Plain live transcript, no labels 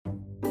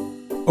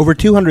Over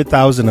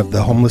 200,000 of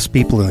the homeless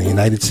people in the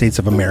United States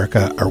of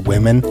America are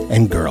women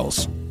and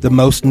girls. The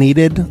most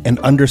needed and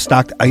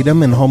understocked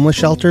item in homeless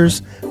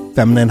shelters,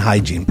 feminine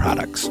hygiene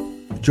products.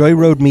 Joy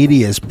Road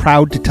Media is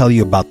proud to tell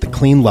you about the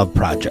Clean Love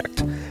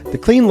Project. The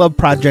Clean Love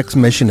Project's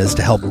mission is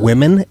to help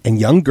women and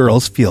young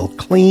girls feel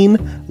clean,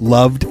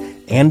 loved,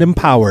 and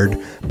empowered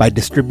by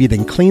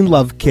distributing Clean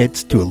Love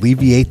kits to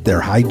alleviate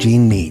their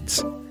hygiene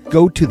needs.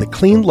 Go to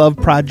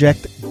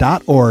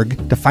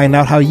thecleanloveproject.org to find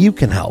out how you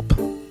can help.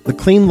 The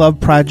Clean Love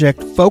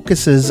Project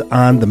focuses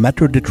on the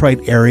Metro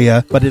Detroit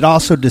area, but it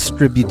also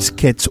distributes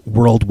kits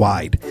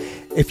worldwide.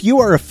 If you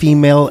are a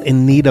female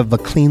in need of a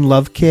Clean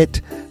Love kit,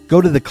 go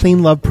to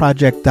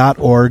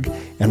thecleanloveproject.org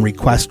and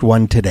request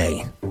one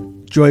today.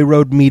 Joy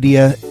Road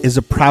Media is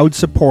a proud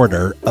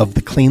supporter of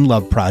the Clean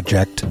Love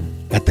Project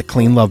at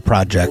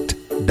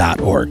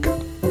thecleanloveproject.org.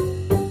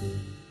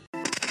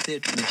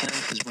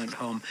 Went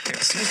home.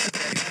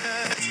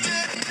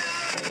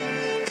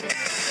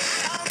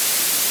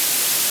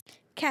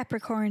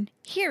 Capricorn,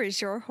 here is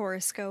your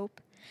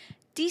horoscope.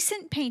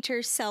 Decent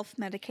painters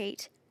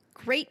self-medicate.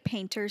 Great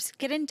painters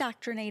get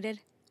indoctrinated.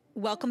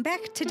 Welcome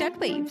back to Dead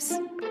Waves.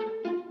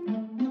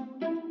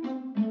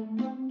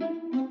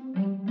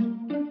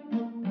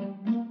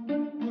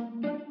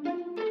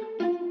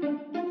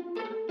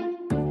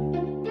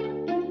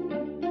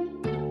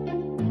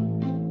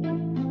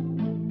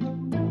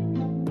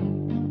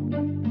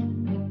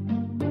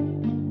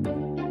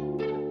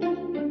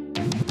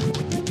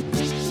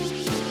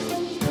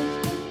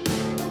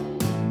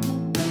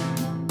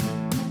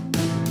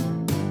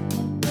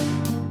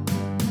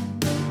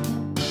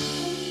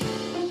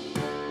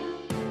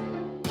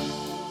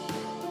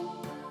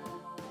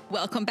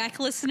 Welcome back,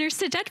 listeners,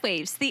 to Dead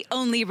Waves, the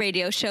only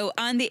radio show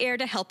on the air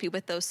to help you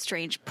with those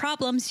strange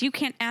problems you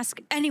can't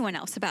ask anyone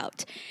else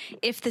about.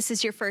 If this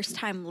is your first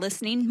time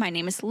listening, my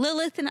name is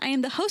Lilith, and I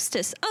am the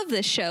hostess of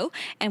this show.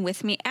 And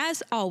with me,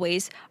 as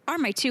always, are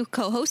my two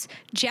co-hosts,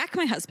 Jack,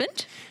 my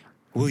husband.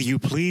 Will you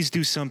please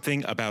do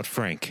something about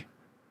Frank?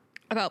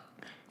 About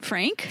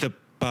Frank? The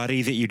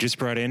body that you just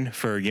brought in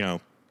for,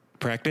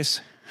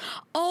 practice?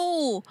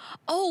 Oh,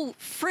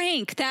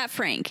 Frank, that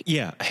Frank.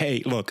 Yeah.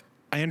 Hey, look.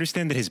 I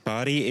understand that his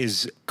body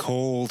is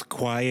cold,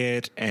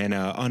 quiet, and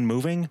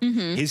unmoving.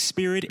 Mm-hmm. His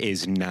spirit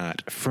is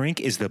not. Frank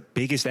is the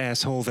biggest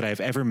asshole that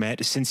I've ever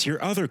met since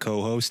your other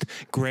co-host,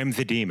 Grem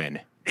the Demon.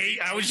 Hey,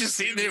 I was just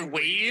sitting there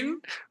waiting.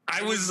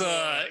 I was,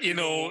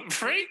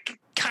 Frank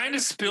kind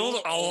of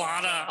spilled a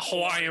lot of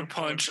Hawaiian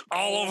punch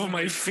all over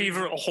my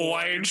favorite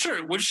Hawaiian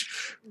shirt,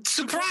 which,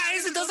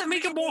 surprise, it doesn't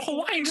make it more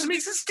Hawaiian, just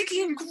makes it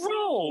sticky and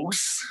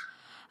gross.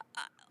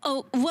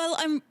 Oh, well,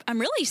 I'm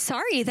really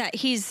sorry that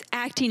he's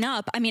acting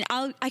up. I mean,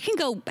 I can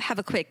go have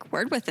a quick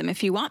word with him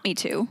if you want me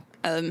to.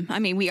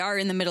 We are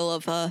in the middle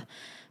of a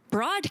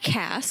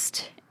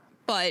broadcast,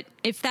 but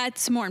if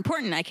that's more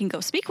important, I can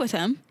go speak with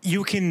him.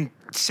 You can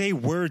say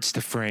words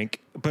to Frank,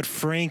 but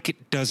Frank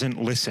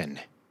doesn't listen.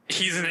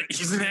 He's an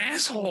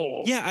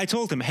asshole. Yeah, I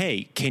told him,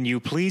 hey, can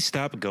you please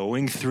stop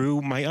going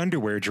through my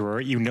underwear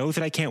drawer? You know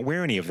that I can't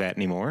wear any of that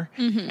anymore.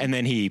 Mm-hmm. And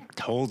then he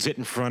holds it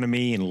in front of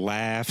me and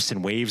laughs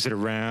and waves it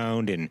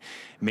around and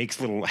makes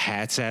little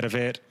hats out of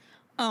it.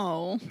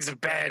 Oh. He's a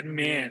bad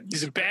man.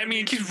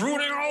 He keeps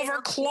ruining all of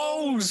our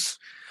clothes.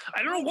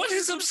 I don't know what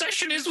his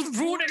obsession is with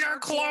ruining our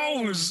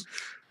clothes.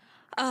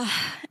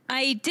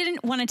 I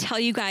didn't want to tell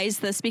you guys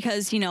this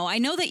because, I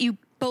know that you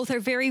both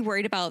are very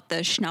worried about the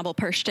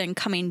Schnabelpursten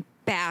coming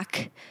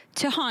back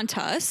to haunt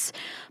us,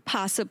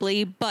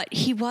 possibly, but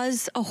he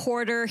was a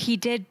hoarder. He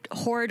did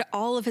hoard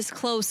all of his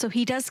clothes, so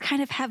he does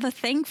kind of have a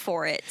thing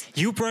for it.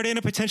 You brought in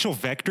a potential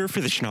vector for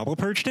the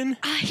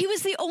Schnabelpursten? He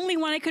was the only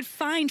one I could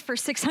find for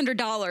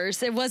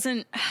 $600. It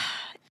wasn't...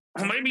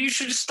 Well, maybe you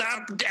should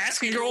stop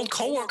asking your old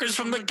coworkers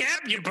from the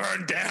Gap you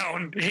burned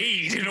down.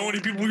 Hey, do you know any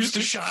people who used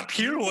to shop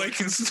here who I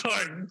can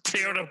start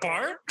tearing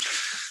apart?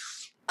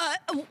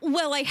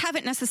 Well, I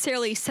haven't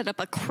necessarily set up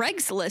a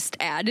Craigslist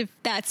ad, if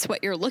that's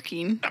what you're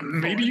looking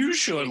Maybe you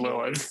should,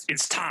 Lilith.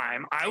 It's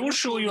time. I will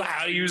show you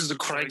how to use the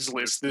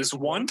Craigslist this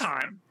one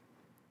time.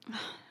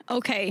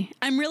 Okay.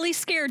 I'm really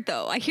scared,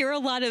 though. I hear a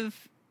lot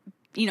of,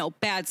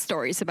 bad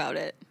stories about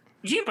it.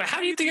 Yeah, but how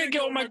do you think I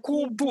get all my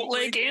cool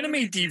bootleg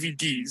anime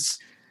DVDs?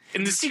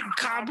 And the secret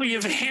copy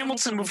of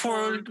Hamilton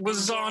before it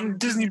was on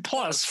Disney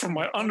Plus from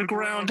my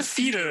underground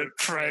theater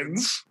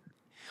friends.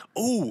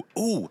 Ooh.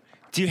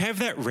 Do you have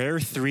that rare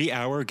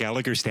 3-hour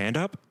Gallagher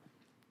stand-up?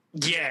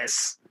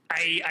 Yes.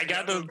 I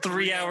got the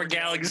 3-hour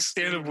Gallagher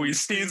stand-up where he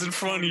stands in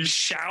front and he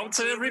shouts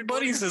at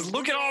everybody. He says,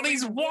 look at all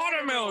these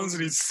watermelons.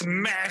 And he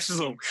smashes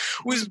them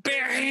with his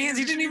bare hands.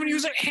 He didn't even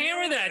use a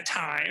hammer that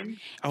time.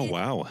 Oh,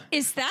 wow.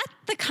 Is that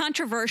the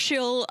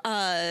controversial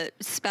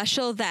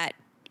special that,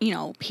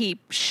 he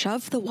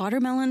shoved the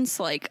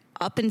watermelons,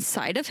 up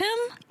inside of him?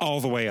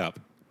 All the way up.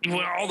 It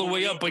went all the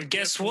way up, but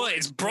guess what?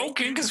 It's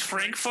broken because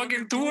Frank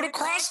fucking threw it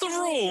across the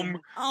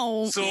room.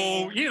 Oh.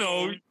 So,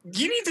 you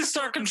need to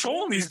start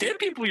controlling these dead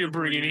people you're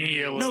bringing in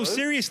here. No,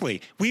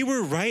 seriously. We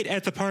were right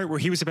at the part where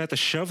he was about to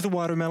shove the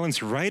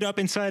watermelons right up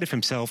inside of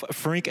himself.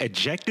 Frank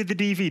ejected the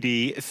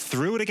DVD,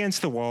 threw it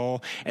against the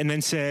wall, and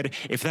then said,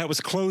 if that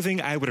was clothing,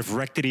 I would have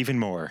wrecked it even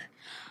more.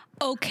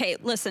 Okay,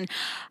 listen.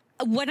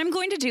 What I'm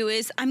going to do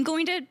is I'm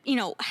going to,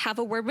 have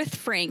a word with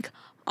Frank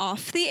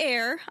off the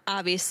air.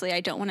 Obviously,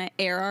 I don't want to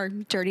air our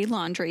dirty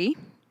laundry.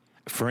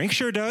 Frank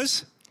sure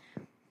does.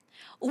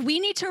 We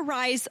need to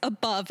rise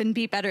above and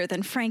be better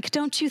than Frank,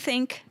 don't you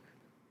think?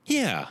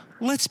 Yeah,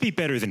 let's be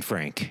better than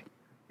Frank.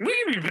 We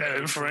can be better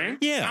than Frank.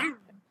 Yeah.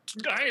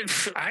 I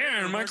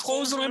iron my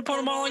clothes and I put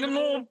them on like a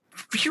little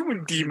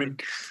human demon.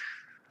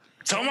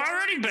 So I'm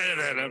already better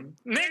than him.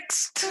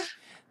 Next.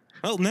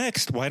 Well,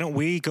 next, why don't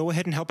we go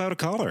ahead and help out a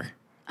caller?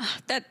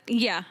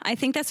 I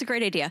think that's a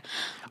great idea.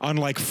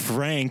 Unlike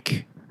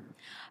Frank.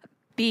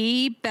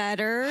 Be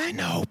better.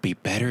 No, be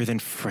better than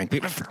Frank.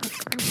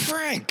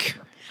 Frank!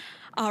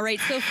 All right,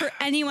 so for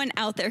anyone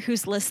out there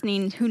who's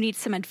listening who needs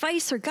some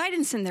advice or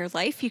guidance in their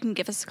life, you can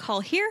give us a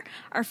call here.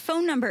 Our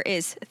phone number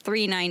is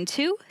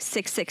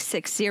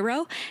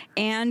 392-6660.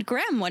 And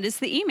Graham, what is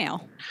the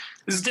email?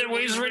 This is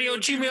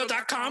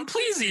deadwavesradio@gmail.com.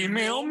 Please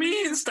email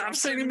me and stop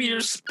sending me your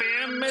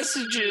spam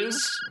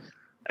messages.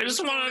 I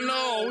just want to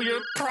know your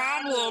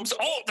problems.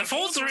 Oh, the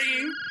phone's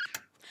ringing.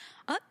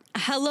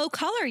 Hello,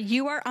 caller.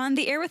 You are on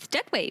the air with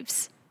Dead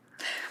Waves.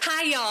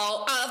 Hi,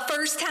 y'all.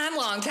 First time,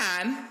 long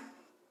time.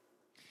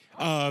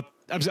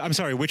 I'm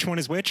sorry, which one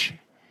is which?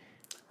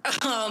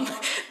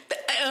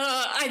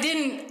 I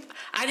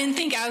didn't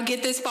think I would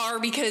get this far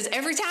because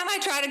every time I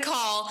try to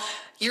call,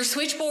 your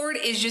switchboard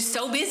is just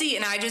so busy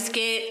and I just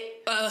get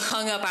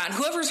hung up on.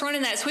 Whoever's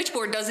running that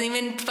switchboard doesn't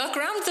even fuck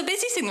around with the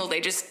busy signal.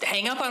 They just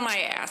hang up on my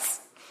ass.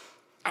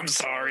 I'm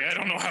sorry, I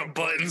don't know how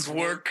buttons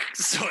work,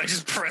 so I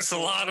just press a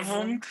lot of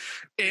them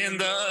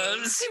and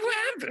see what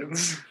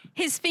happens.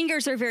 His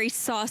fingers are very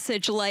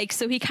sausage-like,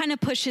 so he kind of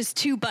pushes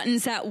two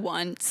buttons at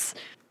once.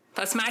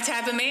 That's my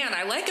type of man.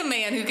 I like a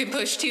man who can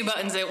push two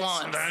buttons at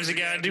once. Sometimes you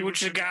gotta do what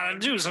you gotta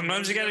do.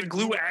 Sometimes you gotta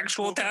glue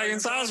actual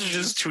Italian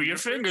sausages to your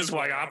fingers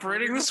while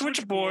operating the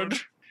switchboard.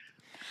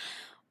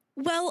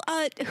 Well,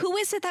 who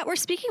is it that we're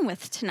speaking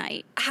with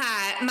tonight?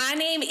 Hi, my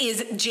name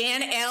is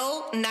Jan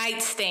L.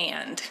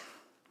 Nightstand.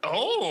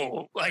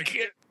 Oh,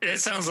 it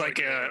sounds like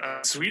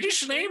a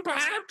Swedish name,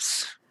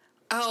 perhaps?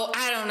 Oh,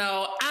 I don't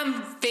know.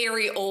 I'm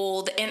very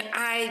old, and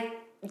I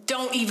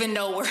don't even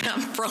know where I'm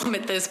from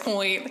at this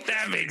point.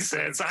 That makes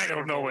sense. I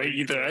don't know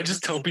either. I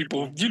just tell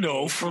people,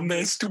 from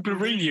that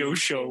stupid radio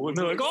show, and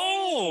they're like,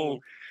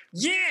 oh,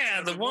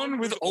 yeah, the one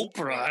with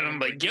Oprah. And I'm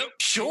like, yep,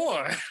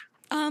 sure.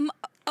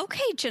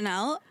 Okay,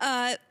 Janelle,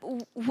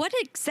 what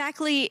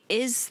exactly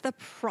is the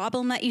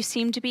problem that you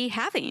seem to be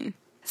having?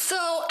 So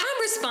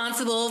I'm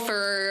responsible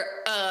for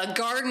a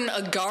garden,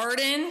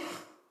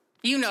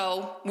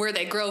 where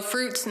they grow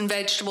fruits and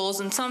vegetables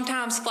and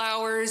sometimes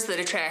flowers that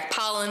attract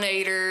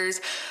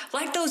pollinators,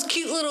 like those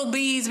cute little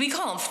bees. We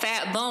call them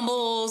fat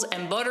bumbles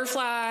and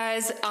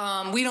butterflies.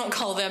 We don't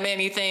call them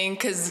anything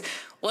because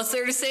what's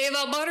there to say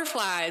about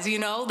butterflies?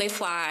 They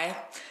fly.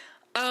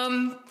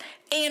 And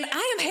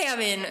I am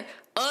having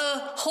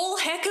a whole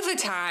heck of a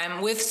time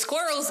with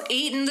squirrels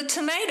eating the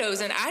tomatoes,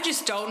 and I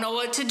just don't know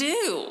what to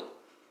do.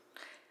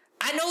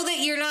 I know that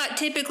you're not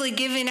typically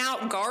giving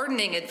out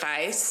gardening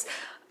advice,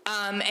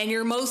 and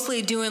you're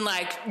mostly doing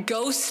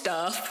ghost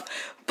stuff,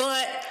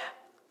 but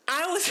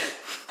I was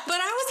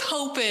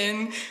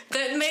hoping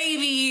that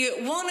maybe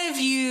one of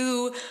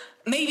you,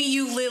 maybe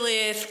you,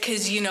 Lilith,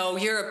 because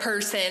you're a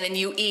person and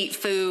you eat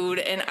food,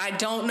 and I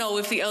don't know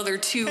if the other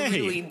two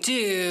really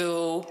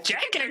do.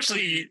 Jack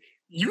actually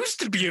used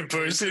to be a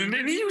person,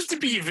 and he used to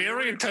be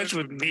very in touch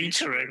with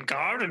nature and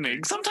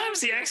gardening. Sometimes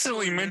he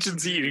accidentally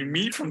mentions eating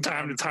meat from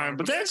time to time,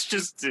 but that's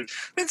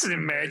an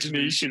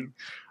imagination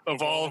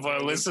of all of our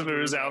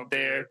listeners out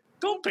there.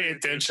 Don't pay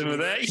attention to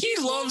that. He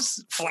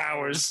loves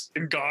flowers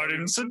and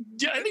gardens, so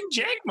I think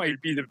Jack might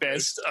be the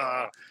best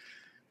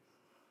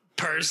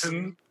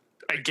person,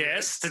 I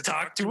guess, to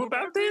talk to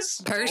about this.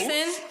 Person?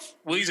 Ghosts?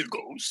 Well, he's a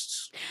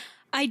ghost.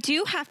 I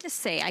do have to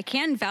say, I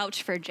can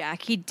vouch for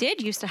Jack. He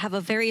did used to have a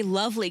very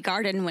lovely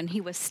garden when he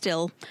was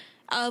still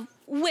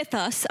with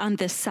us on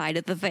this side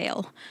of the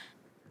veil.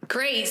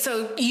 Great.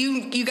 So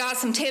you got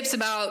some tips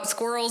about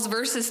squirrels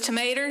versus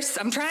tomatoes?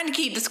 I'm trying to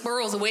keep the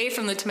squirrels away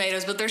from the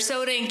tomatoes, but they're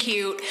so dang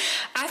cute.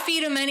 I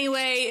feed them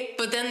anyway,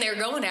 but then they're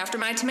going after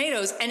my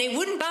tomatoes, and it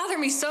wouldn't bother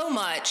me so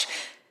much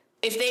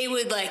if they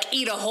would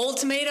eat a whole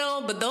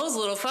tomato, but those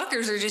little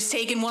fuckers are just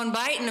taking one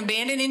bite and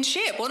abandoning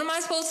ship. What am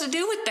I supposed to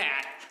do with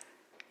that?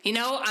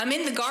 I'm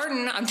in the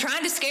garden. I'm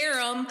trying to scare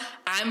them.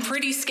 I'm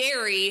pretty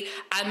scary.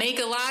 I make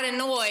a lot of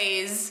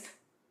noise,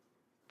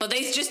 but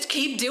they just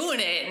keep doing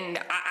it, and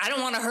I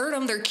don't want to hurt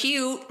them. They're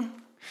cute.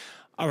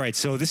 All right,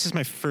 so this is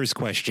my first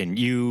question.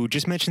 You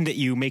just mentioned that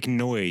you make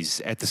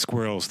noise at the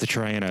squirrels to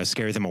try and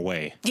scare them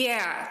away.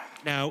 Yeah.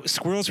 Now,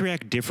 squirrels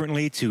react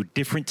differently to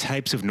different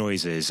types of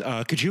noises.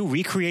 Could you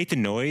recreate the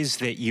noise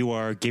that you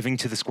are giving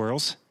to the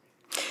squirrels?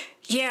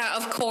 Yeah,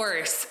 of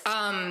course.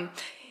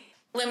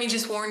 Let me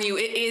just warn you,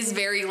 it is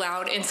very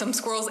loud, and some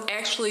squirrels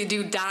actually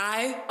do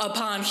die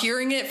upon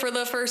hearing it for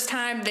the first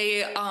time.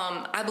 They,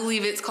 I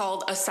believe it's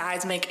called a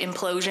seismic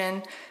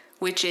implosion,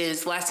 which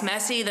is less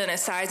messy than a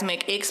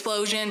seismic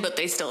explosion, but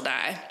they still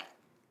die.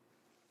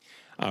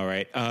 All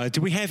right.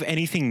 Do we have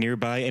anything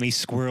nearby, any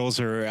squirrels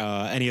or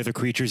any other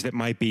creatures that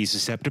might be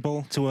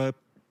susceptible to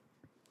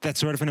that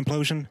sort of an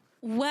implosion?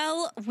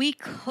 Well, we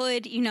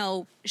could,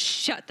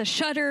 shut the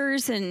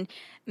shutters and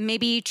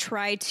maybe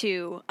try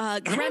to...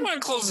 I might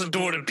want to close the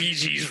door to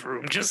PG's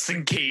room, just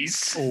in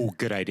case. Oh,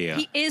 good idea.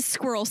 He is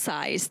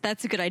squirrel-sized.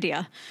 That's a good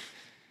idea.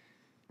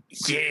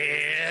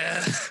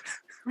 Yeah.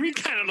 We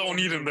kind of don't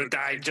need him to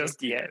die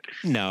just yet.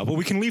 No, but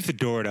we can leave the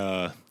door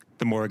to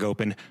the morgue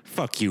open.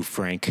 Fuck you,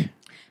 Frank.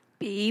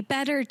 Be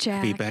better,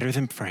 Jack. Be better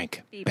than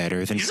Frank.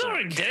 Better than He's Frank.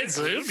 already dead,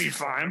 so he'll be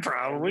fine,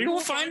 probably.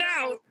 We'll find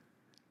out.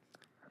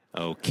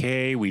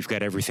 Okay, we've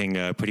got everything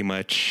pretty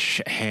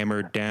much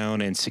hammered down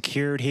and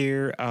secured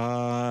here.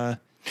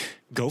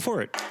 Go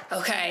for it.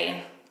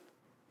 Okay.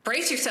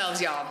 Brace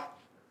yourselves, y'all.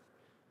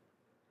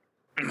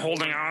 I'm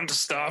holding on to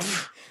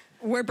stuff.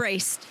 We're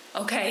braced.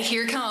 Okay,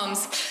 here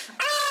comes.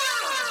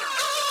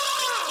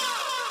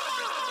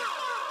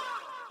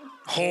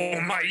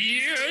 Oh, my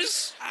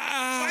ears.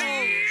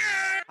 My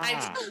ears.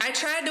 I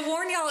tried to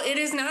warn y'all, it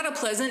is not a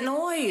pleasant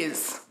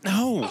noise.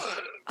 No.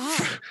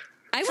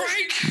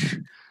 Frank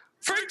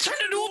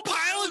turned into a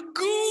pile of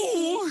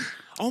goo.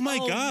 Oh, my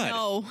God.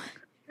 No.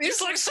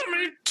 It's like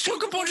somebody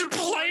took a bunch of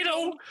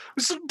Play-Doh,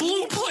 some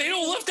blue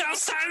Play-Doh left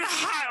outside in the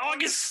hot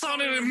August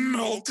sun, and it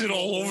melted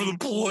all over the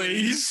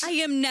place. I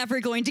am never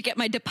going to get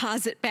my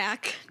deposit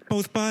back.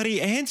 Both body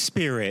and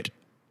spirit.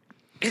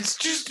 It's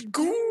just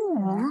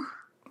goo.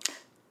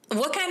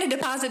 What kind of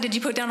deposit did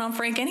you put down on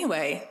Frank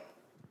anyway?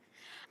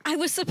 I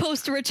was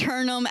supposed to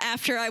return them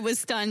after I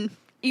was done,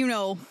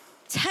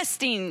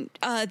 testing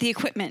the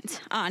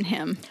equipment on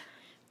him.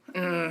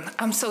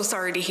 I'm so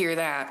sorry to hear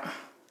that.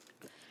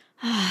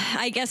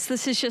 I guess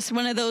this is just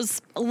one of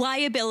those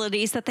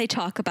liabilities that they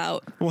talk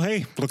about. Well,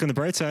 hey, look on the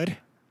bright side.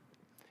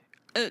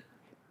 Yes.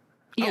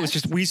 Oh, it's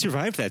just we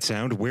survived that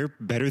sound. We're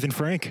better than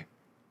Frank.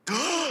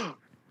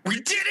 We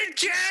did it,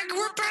 Jack!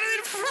 We're better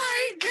than Frank!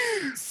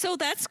 So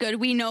that's good.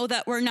 We know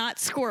that we're not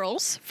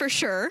squirrels, for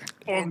sure.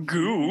 Or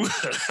goo,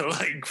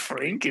 like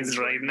Frank is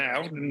right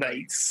now.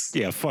 Nice.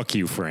 Yeah, fuck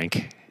you,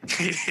 Frank.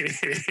 We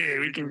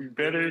can be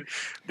better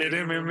than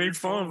him and make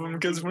fun of him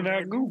because we're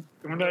not goo.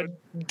 We're not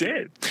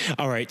dead.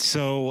 All right,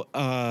 so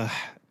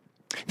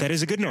that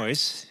is a good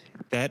noise.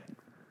 That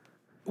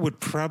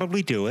would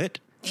probably do it.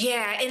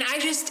 Yeah, and I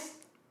just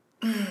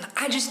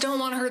don't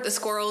want to hurt the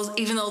squirrels,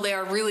 even though they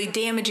are really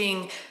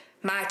damaging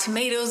my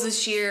tomatoes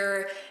this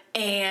year.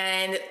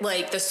 And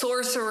like the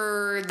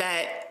sorcerer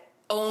that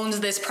owns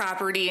this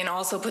property and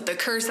also put the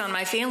curse on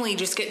my family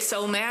just gets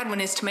so mad when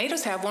his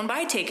tomatoes have one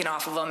bite taken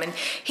off of them, and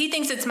he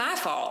thinks it's my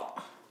fault.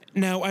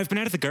 Now, I've been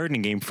out of the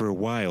gardening game for a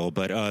while,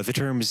 but the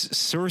terms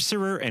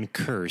sorcerer and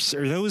curse,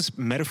 are those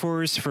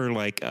metaphors for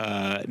like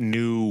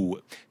new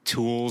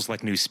tools,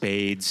 like new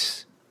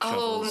spades,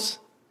 shovels?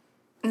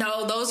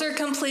 No, those are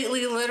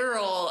completely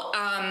literal.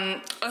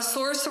 A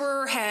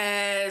sorcerer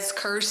has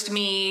cursed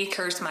me,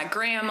 cursed my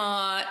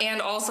grandma,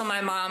 and also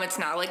my mom. It's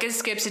not like it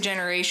skips a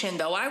generation,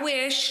 though I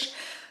wish.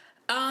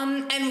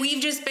 And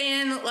we've just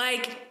been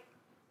like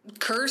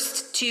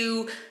cursed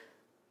to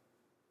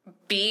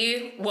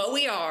be what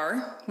we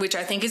are, which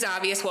I think is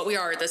obvious what we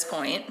are at this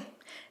point.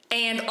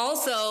 And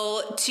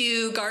also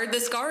to guard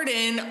this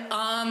garden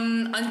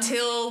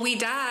until we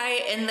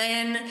die, and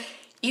then,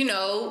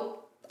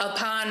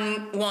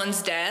 upon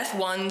one's death,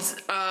 one's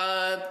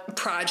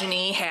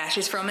progeny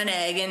hatches from an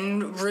egg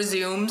and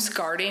resumes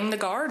guarding the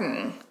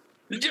garden.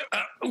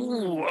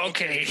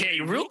 Okay. Hey,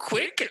 real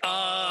quick.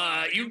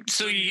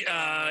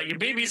 Your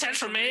baby's hatched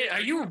from a. Are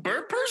you a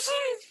bird person?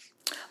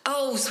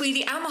 Oh,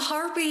 sweetie, I'm a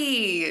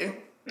harpy.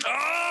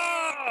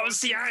 Oh,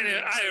 see,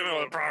 I don't know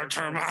what proper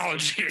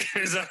terminology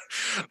is.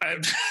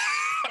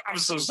 I'm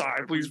so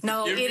sorry. Please.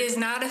 No, it is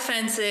not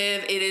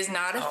offensive. It is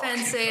not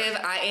offensive. Okay.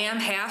 I am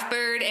half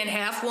bird and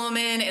half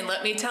woman, and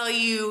let me tell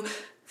you,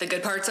 the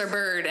good parts are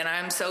bird, and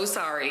I'm so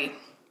sorry.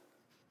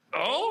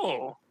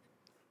 Oh.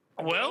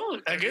 Well,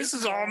 I guess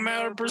it's all a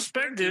matter of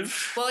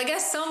perspective. Well, I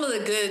guess some of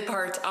the good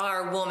parts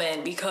are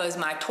woman, because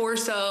my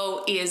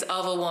torso is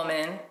of a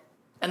woman,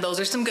 and those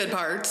are some good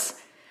parts.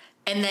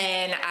 And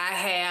then I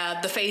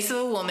have the face of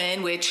a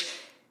woman, which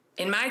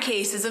in my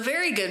case is a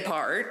very good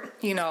part.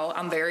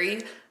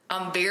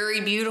 I'm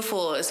very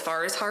beautiful as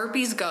far as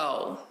harpies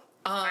go.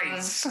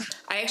 Nice.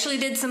 I actually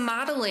did some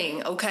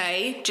modeling,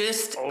 okay?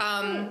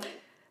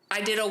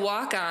 I did a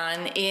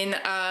walk-on in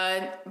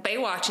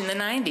Baywatch in the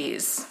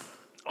 90s.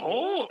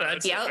 Oh,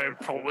 that's very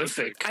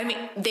prolific. I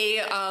mean,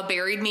 they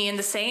buried me in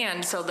the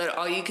sand so that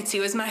all you could see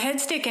was my head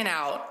sticking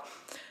out.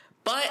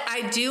 But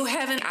I do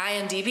have an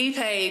IMDb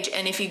page,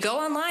 and if you go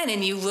online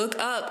and you look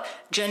up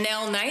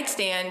Janelle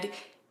Nightstand,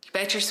 you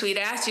bet your sweet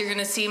ass you're going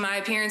to see my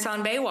appearance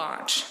on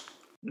Baywatch.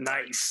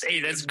 Nice. Hey,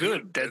 that's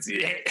good. That's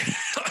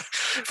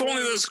if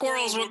only the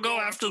squirrels would go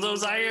after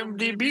those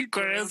IMDb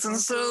credits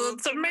instead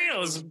of the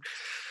tomatoes.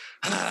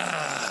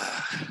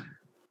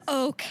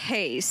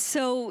 Okay,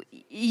 so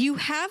you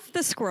have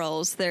the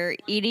squirrels. They're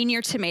eating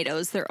your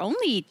tomatoes. They're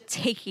only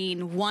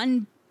taking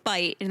one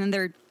bite, and then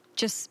they're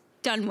just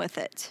done with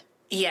it.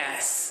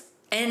 Yes.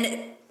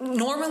 And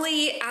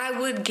normally I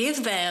would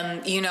give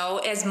them,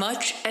 as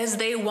much as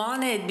they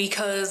wanted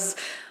because,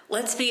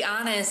 let's be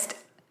honest,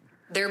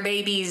 their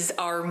babies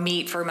are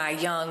meat for my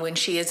young when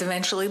she is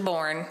eventually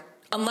born.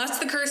 Unless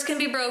the curse can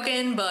be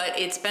broken, but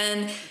it's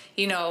been,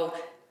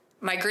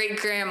 my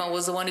great-grandma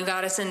was the one who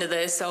got us into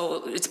this,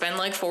 so it's been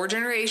like 4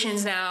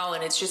 generations now,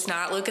 and it's just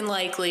not looking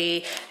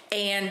likely.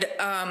 And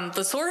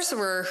the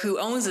sorcerer who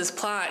owns this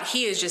plot,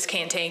 he is just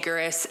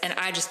cantankerous, and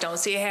I just don't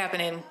see it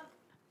happening.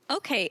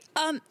 Okay,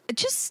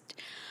 just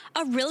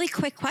a really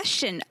quick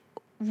question.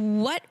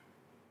 What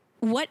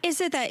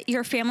is it that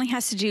your family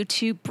has to do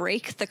to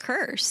break the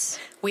curse?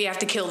 We have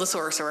to kill the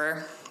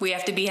sorcerer. We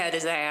have to behead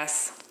his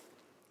ass.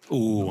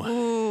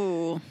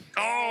 Ooh.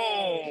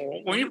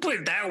 Oh, when you put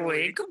it that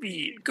way, it could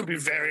be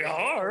very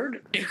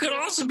hard. It could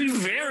also be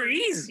very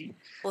easy.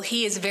 Well,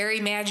 he is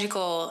very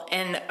magical,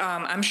 and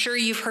I'm sure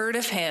you've heard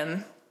of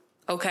him.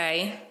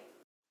 Okay.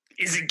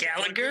 Is it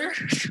Gallagher?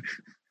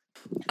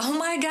 Oh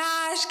my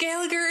gosh,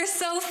 Gallagher is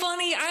so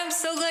funny. I'm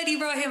so glad you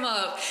brought him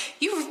up.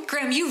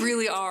 Graham, you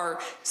really are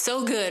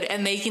so good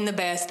at making the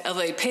best of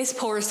a piss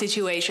poor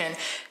situation.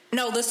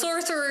 No, the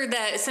sorcerer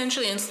that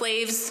essentially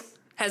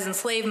has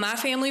enslaved my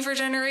family for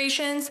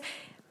generations.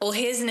 Well,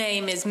 his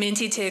name is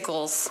Minty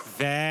Tickles.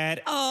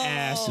 That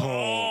asshole.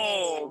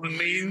 Oh,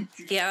 Minty.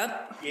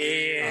 Yep.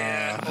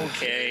 Yeah.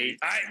 Okay.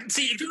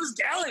 See. If it was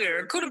Gallagher,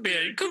 it could have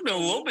been a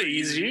little bit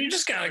easier. You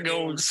just gotta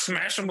go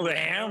smash him with a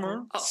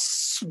hammer. Oh.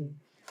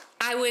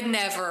 I would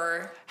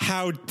never.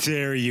 How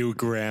dare you,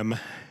 Graham?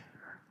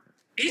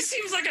 He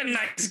seems like a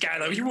nice guy,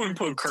 though. He wouldn't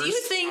put a curse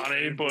on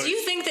it. But do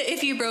you think that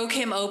if you broke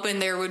him open,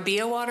 there would be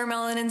a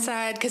watermelon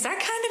inside? Because I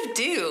kind of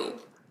do.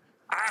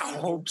 I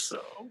hope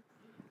so.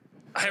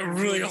 I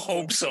really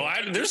hope so.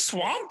 There's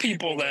swamp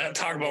people that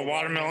talk about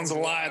watermelons a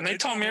lot, and they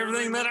tell me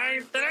everything that I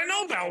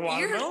know about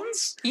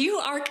watermelons. You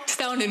are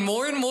sounding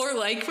more and more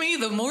like me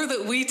the more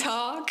that we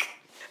talk.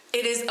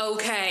 It is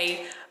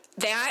okay.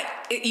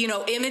 That,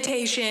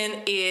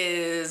 imitation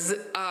is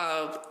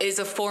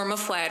a form of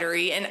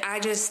flattery, and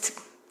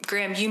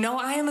Graham,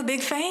 I am a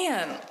big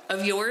fan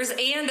of yours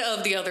and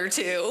of the other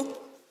two.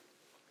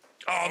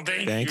 Oh,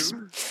 thanks.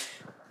 You.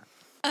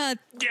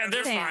 Yeah,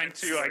 they're fine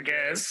too, I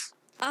guess.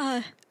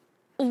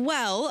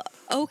 Well,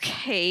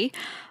 okay.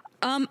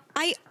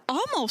 I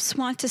almost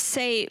want to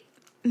say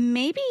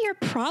maybe your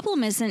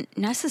problem isn't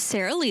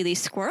necessarily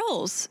these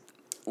squirrels.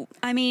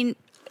 I mean,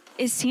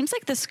 it seems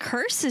like this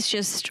curse is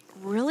just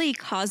really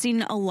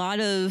causing a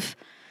lot of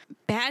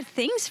bad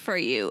things for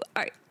you.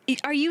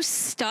 Are you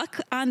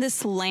stuck on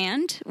this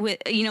land with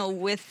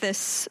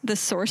the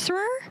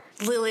sorcerer?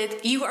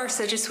 Lilith, you are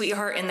such a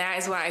sweetheart, and that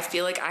is why I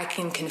feel like I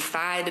can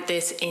confide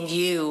this in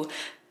you.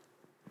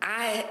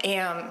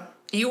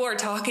 You are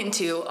talking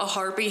to a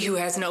harpy who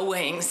has no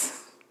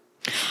wings.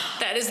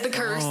 That is the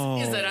curse,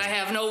 is that I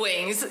have no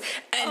wings.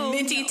 And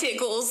Minty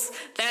Tickles,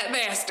 that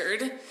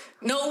bastard,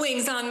 no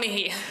wings on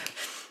me.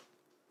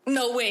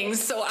 No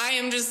wings, so I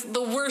am just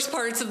the worst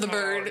parts of the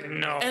bird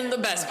and the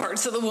best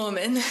parts of the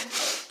woman.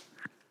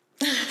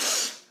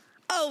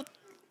 Oh,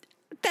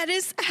 that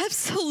is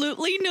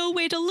absolutely no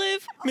way to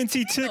live.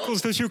 Minty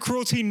Tickles, does your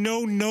cruelty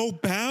know no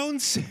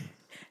bounds?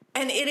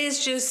 And it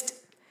is just,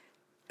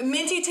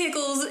 Minty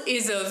Tickles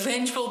is a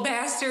vengeful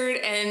bastard,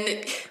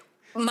 and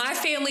my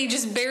family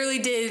just barely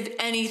did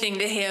anything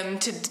to him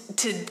to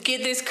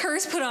get this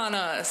curse put on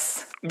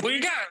us.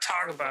 We gotta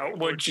talk about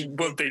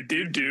what they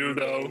did do,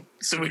 though,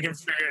 so we can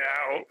figure it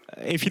out.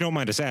 If you don't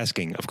mind us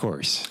asking, of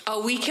course.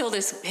 Oh, we killed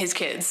his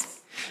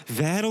kids.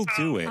 That'll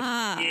do it.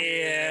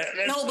 Yeah.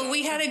 No, but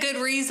we had a good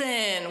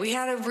reason. We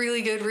had a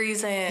really good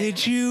reason.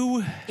 Did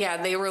you?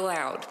 Yeah, they were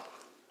loud.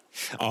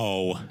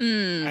 Oh.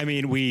 I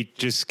mean, we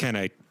just kind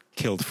of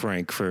killed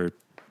Frank for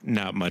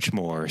not much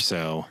more,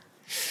 so...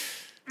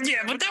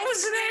 Yeah, but that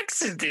was an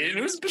accident.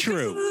 It was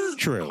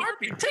true.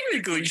 Harpy.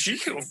 Technically, she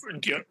killed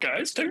Frank. Yeah,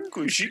 guys,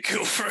 technically, she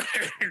killed Frank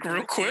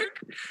real quick.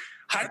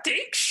 Hot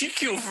take, she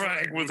killed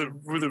Frank with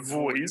a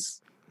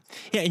voice.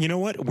 Yeah, and you know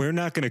what? We're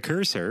not going to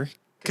curse her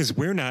because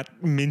we're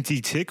not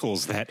Minty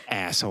Tickles, that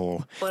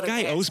asshole.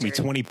 Guy owes me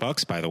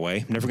 $20, by the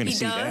way. I'm never going to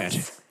see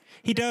that.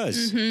 He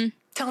does. Mm-hmm.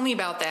 Tell me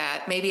about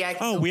that. Maybe I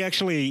can... Oh,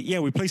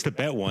 we placed a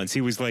bet once.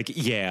 He was like,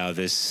 yeah,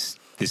 this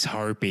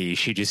harpy,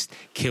 she just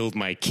killed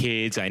my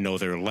kids. I know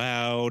they're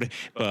loud,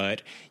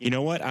 but you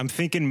know what? I'm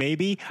thinking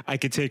maybe I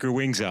could take her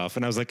wings off.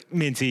 And I was like,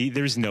 Minty,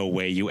 there's no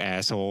way, you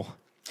asshole.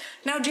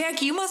 Now,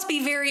 Jack, you must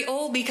be very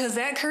old because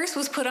that curse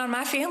was put on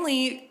my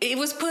family. It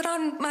was put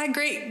on my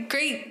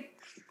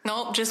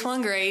just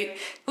one great.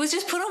 It was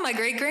just put on my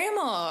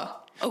great-grandma.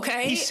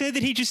 Okay? He said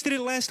that he just did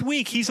it last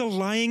week. He's a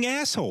lying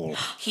asshole.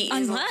 He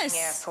is a lying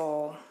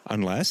asshole.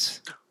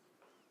 Unless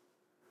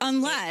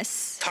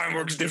Time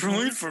works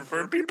differently for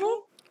bird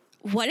people?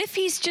 what if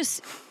he's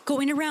just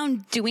going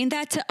around doing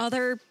that to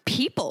other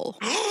people?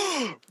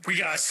 We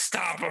gotta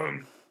stop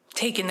him.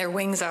 Taking their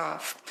wings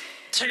off.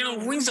 Taking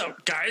our wings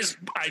out, guys.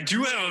 I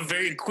do have a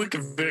very quick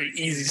and very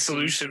easy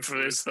solution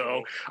for this,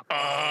 though.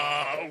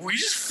 We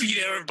just feed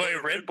everybody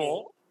Red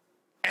Bull,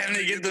 and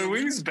they get their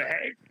wings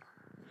back.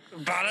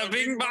 Bada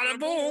bing, bada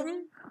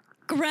boom.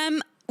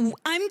 Grem,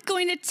 I'm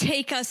going to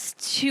take us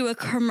to a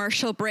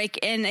commercial break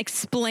and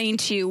explain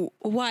to you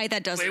why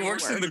that doesn't It work.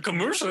 works in the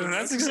commercial, and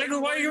that's exactly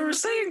why you were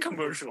saying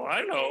commercial.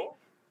 I know.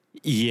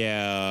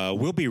 Yeah,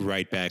 we'll be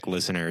right back,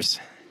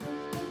 listeners.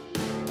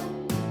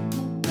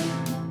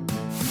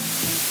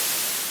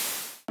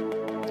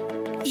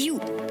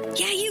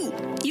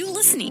 You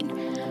listening.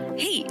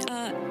 Hey,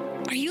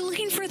 are you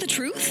looking for the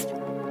truth?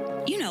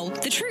 You know,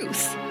 the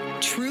truth.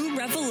 True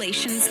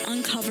revelations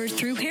uncovered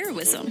through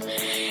heroism.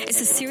 It's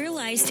a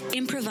serialized,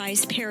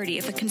 improvised parody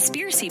of a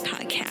conspiracy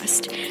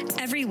podcast.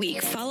 Every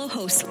week, follow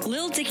hosts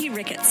Lil Dicky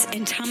Ricketts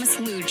and Thomas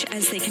Luge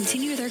as they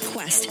continue their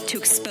quest to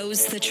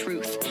expose the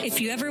truth.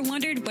 If you ever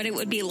wondered what it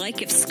would be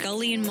like if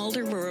Scully and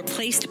Mulder were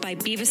replaced by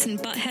Beavis and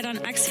Butthead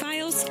on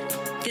X-Files,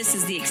 this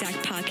is the exact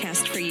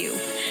podcast for you.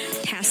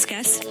 Past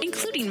guests,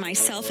 including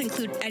myself,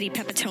 include Eddie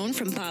Pepitone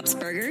from Bob's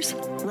Burgers,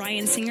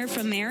 Ryan Singer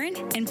from Marin,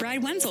 and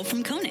Brad Wenzel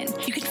from Conan.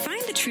 You can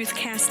find the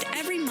Truthcast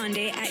every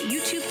Monday at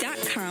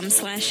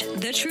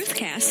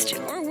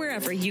youtube.com/thetruthcast or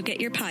wherever you get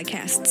your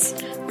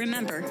podcasts.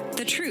 Remember,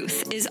 the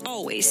truth is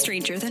always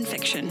stranger than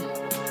fiction.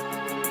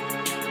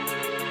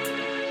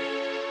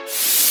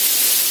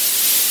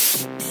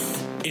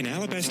 In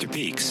Alabaster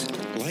Peaks,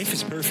 life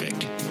is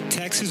perfect.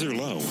 Taxes are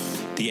low.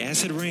 The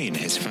acid rain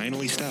has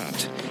finally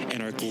stopped.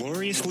 And our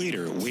glorious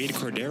leader, Wade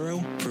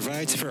Cordero,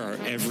 provides for our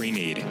every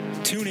need.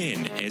 Tune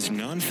in as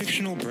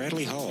non-fictional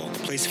Bradley Hall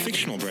plays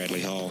fictional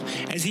Bradley Hall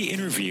as he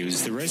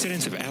interviews the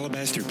residents of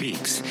Alabaster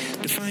Peaks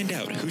to find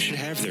out who should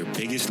have their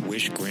biggest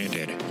wish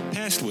granted.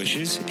 Past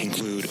wishes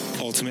include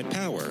ultimate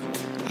power,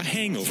 a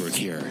hangover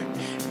cure,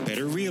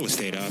 better real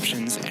estate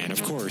options, and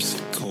of course,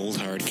 cold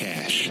hard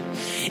cash.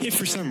 If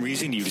for some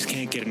reason you just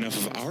can't get enough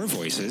of our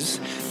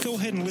voices, go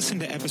ahead and listen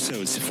to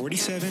episodes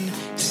 47,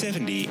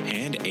 70,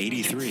 and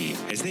 83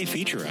 as they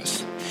feature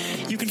us.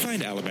 You can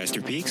find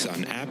Alabaster Peaks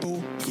on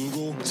Apple,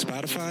 Google,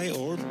 Spotify,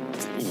 or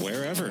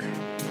wherever.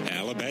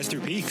 Alabaster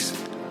Peaks.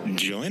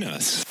 Join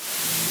us.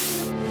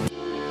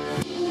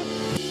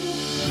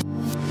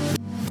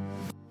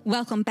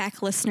 Welcome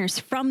back, listeners,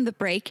 from the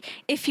break.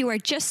 If you are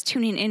just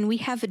tuning in, we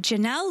have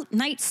Janelle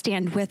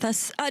Nightstand with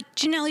us.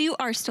 Janelle, you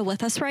are still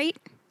with us, right?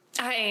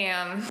 I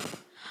am.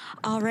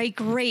 All right,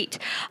 great.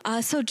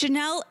 So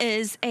Janelle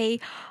is a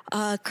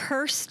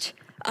cursed,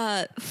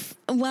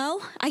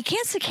 well, I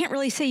guess I can't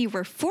really say you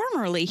were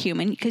formerly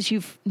human because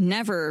you've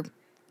never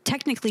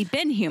technically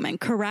been human,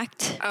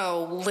 correct?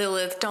 Oh,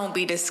 Lilith, don't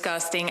be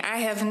disgusting. I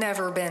have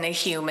never been a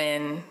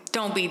human.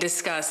 Don't be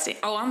disgusting.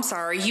 Oh, I'm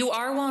sorry. You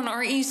are one,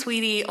 aren't you,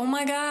 sweetie? Oh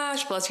my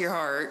gosh, bless your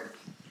heart.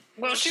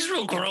 Well, she's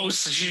real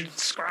gross. She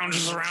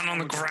scrounges around on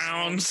the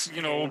grounds,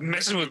 you know,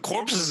 messing with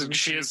corpses and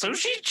shit. So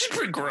she's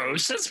pretty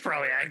gross. That's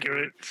probably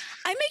accurate.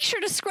 I make sure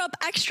to scrub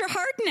extra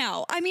hard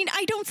now. I mean,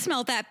 I don't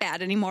smell that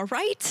bad anymore,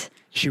 right?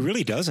 She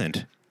really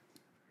doesn't.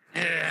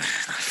 Yeah,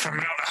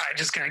 formaldehyde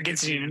just kind of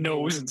gets in your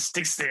nose and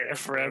sticks there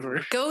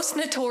forever. Ghosts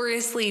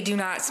notoriously do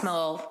not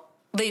smell.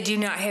 They do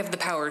not have the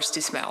powers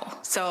to smell.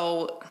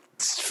 So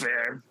It's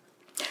fair.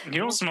 You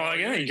don't smell like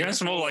anything. You kind of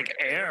smell like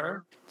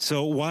air.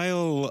 So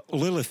while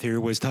Lilith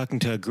here was talking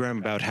to Graham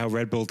about how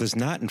Red Bull does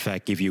not, in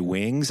fact, give you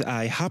wings,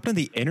 I hopped on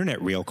the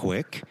internet real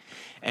quick,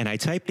 and I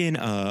typed in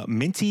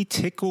Minty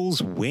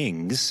Tickles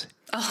Wings.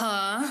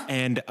 Uh-huh.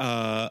 And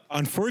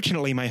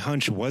unfortunately, my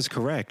hunch was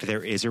correct.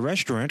 There is a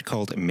restaurant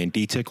called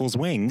Minty Tickles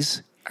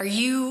Wings. Are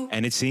you?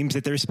 And it seems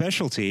that their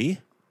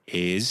specialty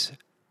is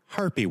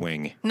Harpy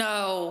Wing.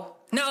 No,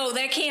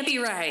 that can't be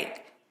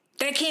right.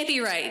 That can't be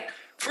right.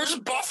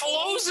 First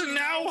buffaloes and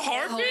now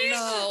harpies?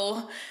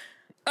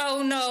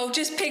 Oh no,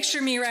 just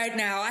picture me right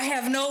now. I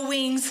have no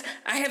wings.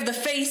 I have the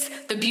face,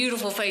 the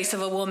beautiful face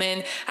of a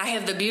woman. I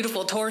have the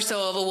beautiful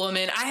torso of a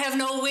woman. I have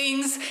no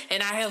wings,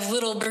 and I have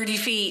little birdie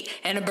feet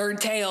and a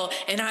bird tail,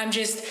 and I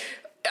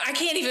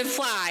can't even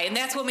fly. And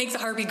that's what makes a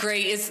harpy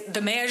great, is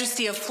the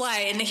majesty of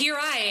flight. And here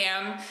I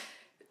am,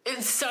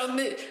 some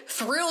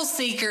thrill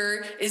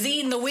seeker is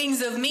eating the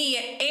wings of me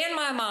and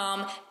my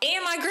mom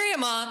and my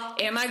grandma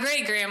and my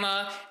great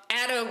grandma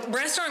at a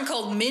restaurant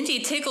called Minty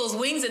Tickles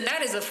Wings, and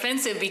that is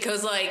offensive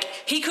because, like,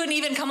 he couldn't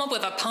even come up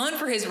with a pun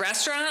for his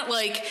restaurant.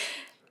 Like,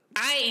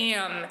 I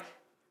am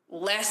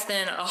less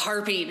than a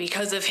harpy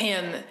because of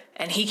him,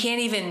 and he can't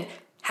even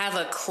have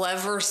a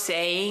clever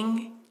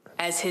saying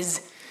as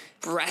his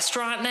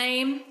restaurant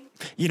name.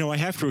 You know, I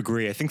have to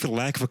agree. I think the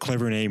lack of a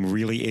clever name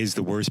really is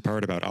the worst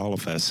part about all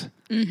of us.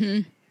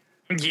 Mm-hmm.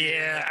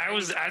 Yeah,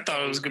 I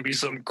thought it was gonna be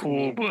something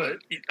cool, but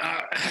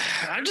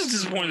I'm just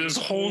disappointed in this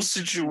whole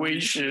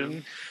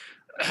situation.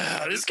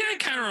 This guy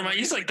kind of reminds.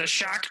 He's like the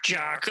shock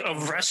jock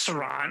of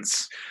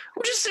restaurants,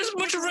 who just says a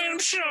bunch of random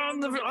shit on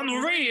the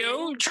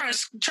radio, try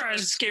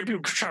to scare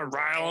people, try to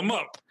rile them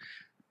up.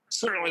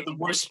 Certainly the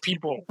worst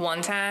people.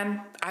 One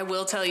time, I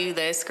will tell you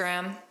this,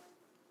 Graham,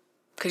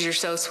 because you're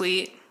so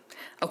sweet.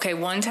 Okay,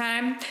 one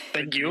time.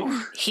 Thank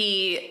you.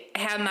 He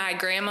had my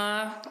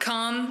grandma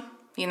come,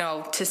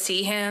 to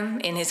see him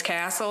in his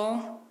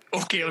castle.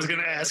 Okay, I was going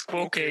to ask.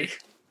 Okay.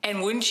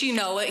 And wouldn't you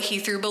know it, he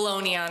threw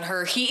baloney on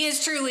her. He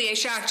is truly a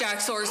shock jock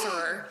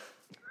sorcerer.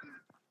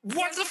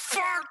 What the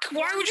fuck?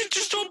 Why would you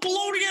just throw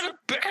baloney at a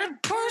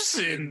bad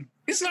person?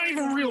 It's not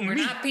even real We're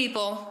meat. not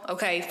people.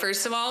 Okay,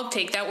 first of all,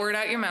 take that word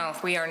out your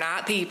mouth. We are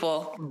not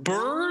people.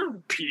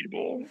 Bird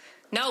people.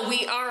 No,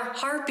 we are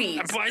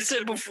harpies. I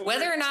said before.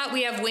 Whether or not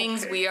we have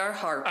wings, we are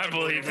harpies. I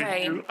believe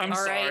in you. I'm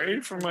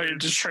sorry for my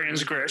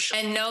transgression.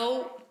 And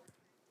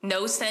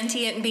no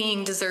sentient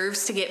being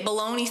deserves to get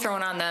baloney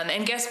thrown on them.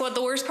 And guess what?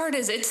 The worst part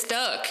is it's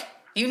stuck.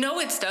 You know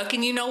it's stuck,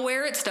 and you know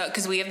where it's stuck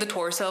because we have the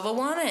torso of a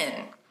woman.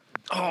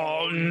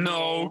 Oh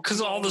no!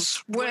 Because all the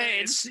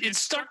sweat, it's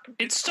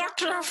stuck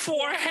to her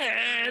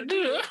forehead.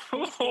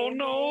 Oh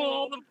no!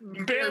 All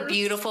the Her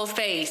beautiful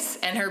face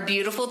and her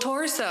beautiful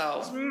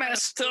torso.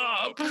 messed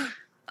up.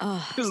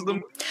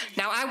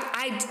 Now,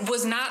 I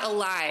was not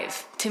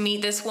alive to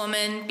meet this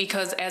woman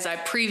because, as I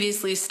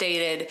previously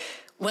stated,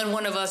 when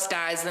one of us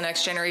dies, the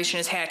next generation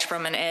is hatched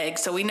from an egg.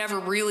 So we never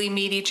really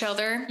meet each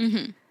other.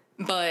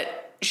 Mm-hmm.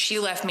 But she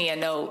left me a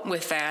note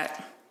with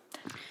that.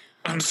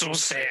 I'm so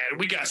sad.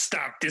 We gotta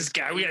stop this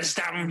guy. We gotta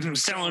stop him from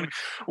selling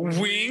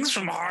wings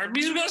from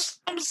Harpies. We gotta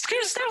stop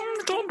him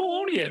from throwing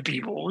baloney at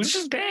people. It's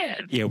just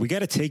bad. Yeah, we got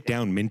to take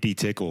down Minty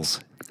Tickles.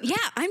 Yeah,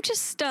 I'm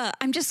just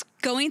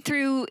going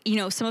through,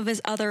 some of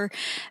his other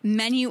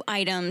menu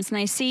items, and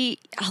I see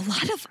a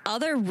lot of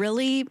other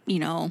really,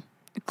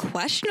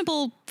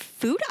 questionable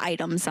food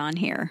items on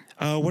here.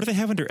 What do they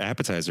have under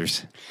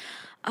appetizers?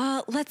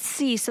 Let's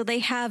see. So they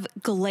have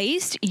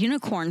glazed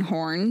unicorn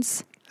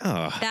horns.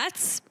 Oh.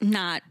 That's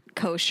not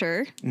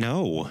kosher.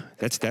 No,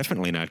 that's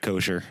definitely not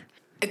kosher.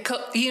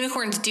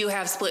 Unicorns do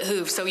have split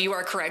hooves, so you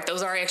are correct.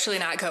 Those are actually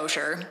not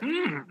kosher.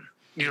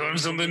 You learn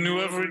something new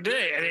every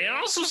day. And it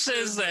also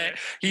says that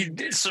he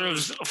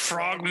serves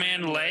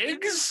frogman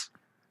legs.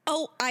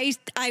 Oh,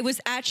 I was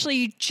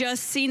actually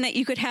just seeing that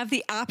you could have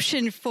the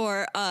option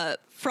for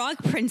frog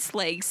prince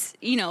legs,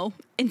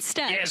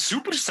 instead. Yeah,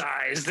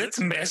 supersized. That's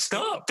messed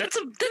up. That's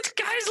a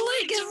guy's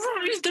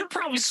leg. They're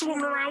probably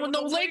swimming around with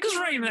no legs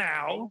right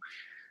now.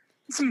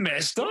 It's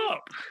messed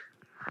up.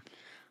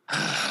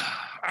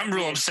 I'm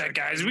real upset,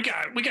 guys. We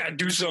got to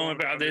do something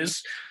about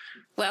this.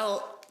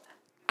 Well,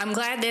 I'm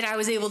glad that I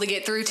was able to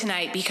get through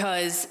tonight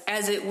because,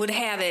 as it would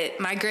have it,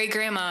 my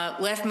great-grandma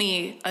left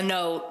me a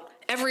note.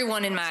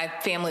 Everyone in my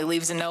family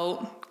leaves a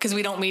note because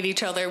we don't meet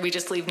each other. We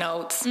just leave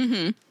notes.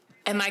 Mm-hmm.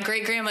 And my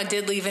great-grandma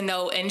did leave a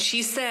note, and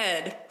she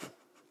said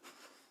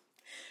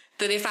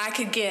that if I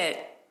could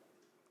get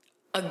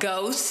a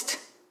ghost,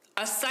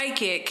 a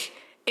psychic,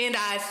 and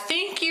I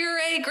think you're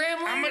a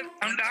gremlin.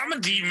 I'm a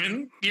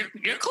demon.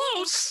 You're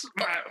close.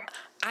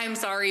 I'm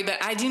sorry,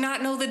 but I do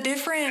not know the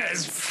difference.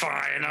 That's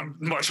fine. I'm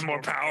much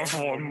more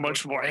powerful and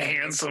much more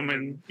handsome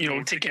and,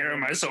 take care of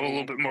myself a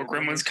little bit more.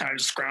 Gremlins kind of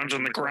just scrounge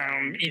on the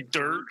ground, eat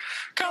dirt.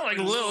 Kind of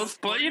like Lilith,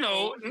 but,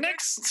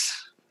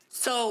 next.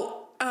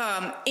 So,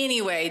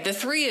 anyway, the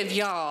three of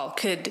y'all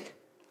could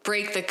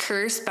break the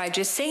curse by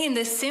just saying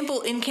this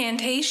simple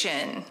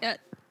incantation.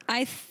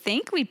 I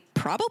think we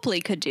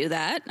probably could do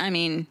that. I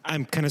mean,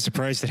 I'm kind of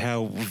surprised at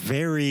how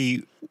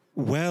very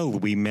well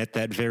we met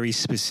that very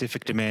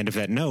specific demand of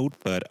that note,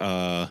 but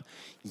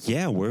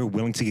yeah, we're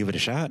willing to give it a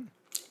shot.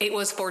 It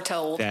was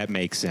foretold. That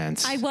makes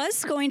sense. I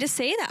was going to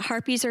say that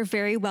harpies are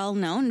very well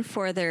known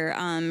for their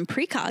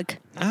precog.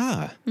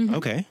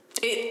 Okay.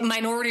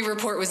 Minority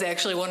Report was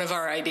actually one of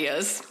our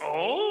ideas.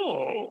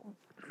 Oh.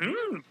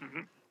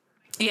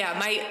 Yeah,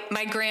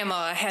 my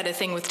grandma had a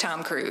thing with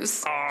Tom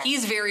Cruise.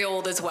 He's very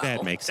old as well.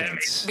 That makes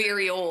sense.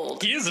 Very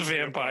old. He is a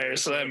vampire,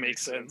 so that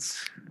makes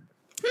sense.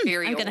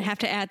 Very I'm old. going to have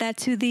to add that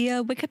to the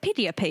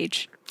Wikipedia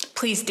page.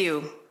 Please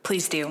do.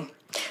 Please do.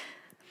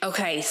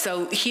 Okay,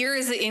 so here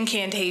is the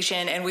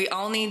incantation, and we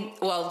all need,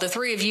 the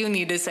three of you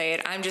need to say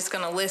it. I'm just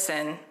going to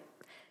listen.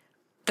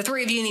 The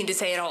three of you need to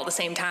say it all at the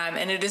same time,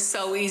 and it is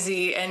so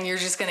easy, and you're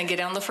just going to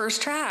get on the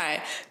first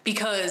try,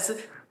 because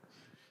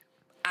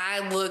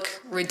I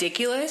look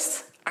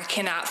ridiculous. I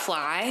cannot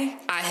fly.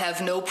 I have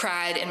no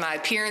pride in my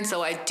appearance,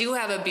 though I do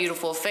have a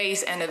beautiful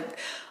face and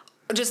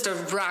just a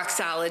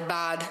rock-solid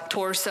bod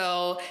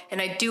torso,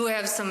 and I do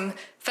have some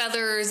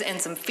feathers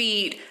and some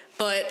feet,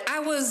 but I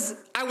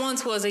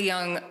once was a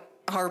young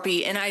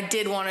Harpy, and I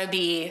did want to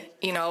be,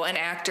 an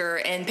actor.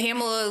 And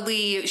Pamela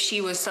Lee,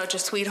 she was such a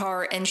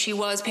sweetheart, and she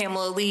was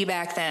Pamela Lee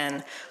back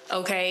then,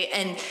 okay?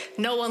 And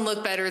no one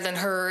looked better than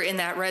her in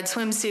that red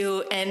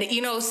swimsuit. And,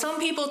 some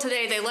people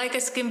today, they like a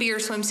skimpier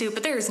swimsuit,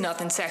 but there's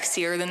nothing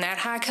sexier than that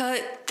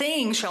high-cut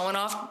thing showing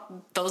off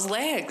those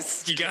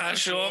legs. You gotta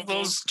show off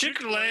those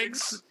chicken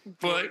legs,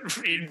 but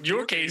in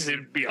your case,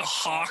 it'd be a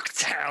hawk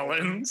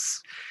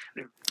talons.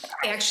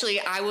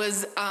 Actually, I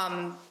was...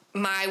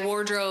 my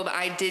wardrobe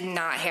I did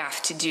not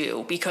have to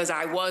do because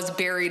I was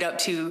buried up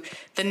to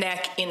the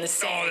neck in the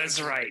sand. Oh,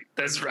 that's right.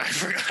 I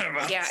forgot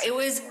about that. Yeah, it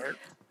was,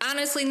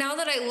 honestly, now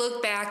that I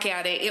look back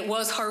at it, it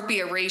was Harpy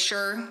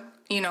erasure,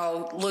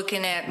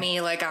 looking at me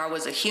like I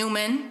was a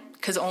human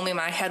because only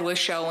my head was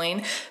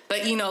showing.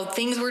 But,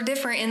 things were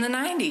different in the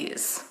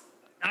 90s.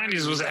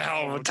 90s was a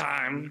hell of a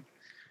time.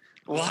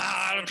 A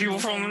lot of people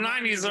from the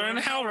 90s are in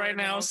hell right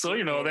now, so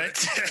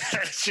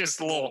that's just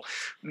a little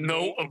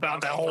note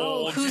about that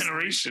whole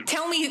generation.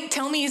 Tell me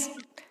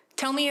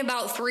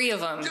about three of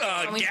them.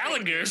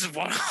 Gallagher's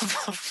one of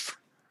them.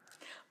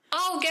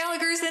 Oh,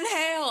 Gallagher's in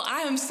hell!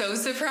 I am so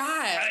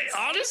surprised.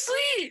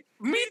 Honestly,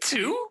 me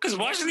too. Because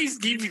watching these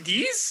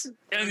DVDs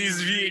and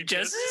these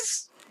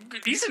VHSs,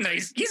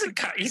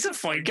 he's a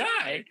fun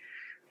guy.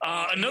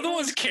 Another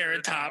one's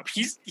Carrot Top.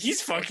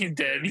 He's fucking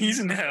dead. He's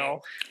in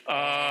hell.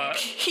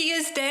 He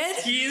is dead?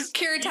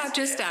 Carrot Top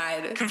just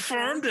died.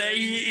 Confirmed that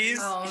he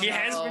is. He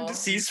has been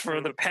deceased for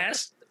the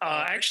past,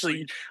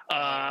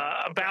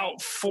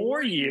 about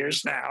 4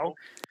 years now.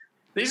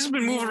 They've just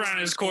been moving around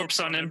his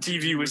corpse on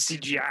MTV with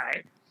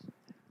CGI.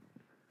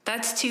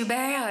 That's too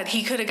bad.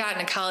 He could have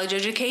gotten a college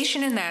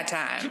education in that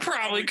time. He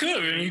probably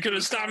could have. He could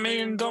have stopped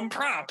making dumb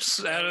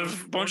props out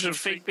of a bunch of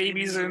fake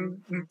babies and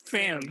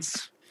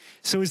fans.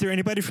 So is there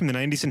anybody from the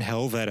 90s in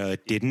hell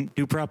that didn't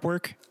do prop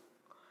work?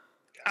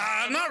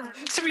 Not,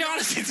 to be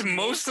honest, it's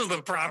most of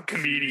the prop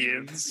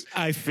comedians.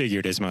 I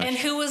figured as much. And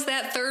who was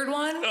that third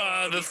one?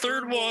 The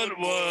third one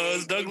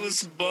was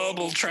Douglas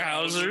Bubble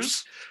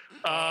Trousers,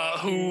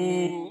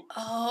 who...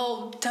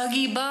 Oh,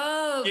 Dougie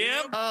Bub.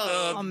 Yep,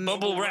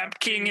 Bubble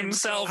Rap King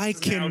himself. I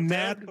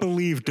cannot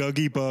believe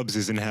Dougie Bubs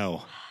is in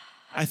hell.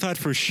 I thought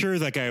for sure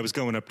that guy was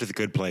going up to the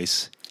good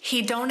place.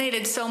 He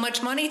donated so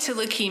much money to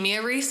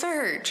leukemia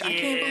research. I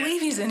can't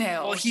believe he's in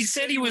hell. Well, he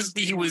said he was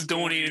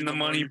donating the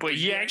money, but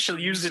he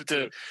actually used it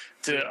to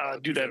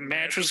do that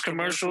mattress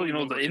commercial.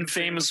 The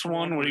infamous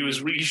one when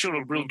he showed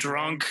up real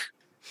drunk.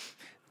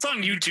 It's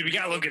on YouTube. You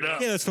gotta look it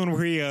up. Yeah, that's the one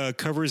where he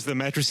covers the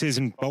mattresses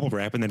in bubble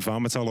wrap and then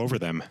vomits all over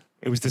them.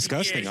 It was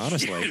disgusting,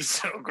 honestly. It was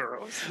so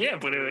gross. Yeah,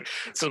 but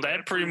so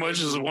that pretty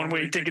much is a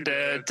one-way ticket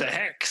to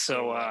heck.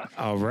 So,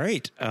 all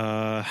right.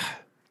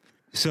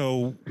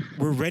 So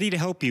we're ready to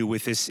help you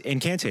with this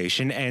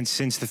incantation, and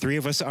since the three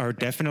of us are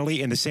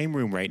definitely in the same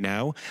room right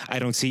now, I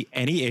don't see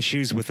any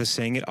issues with us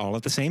saying it all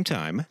at the same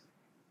time.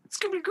 It's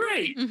going to be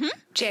great. Mm-hmm.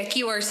 Jack,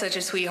 you are such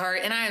a sweetheart,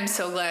 and I am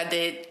so glad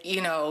that,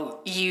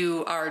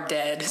 you are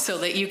dead so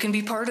that you can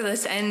be part of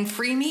this and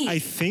free me. I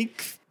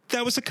think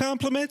that was a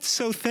compliment,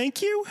 so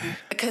thank you.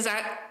 Because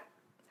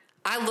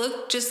I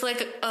look just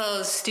like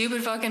a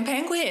stupid fucking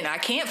penguin. I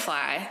can't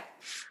fly.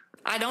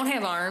 I don't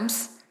have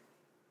arms.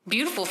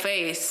 Beautiful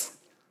face.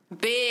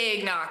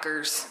 Big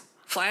knockers.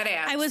 Flat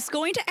ass. I was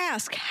going to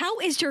ask, how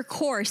is your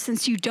core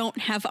since you don't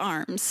have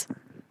arms?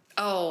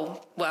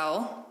 Oh,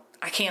 well,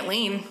 I can't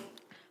lean.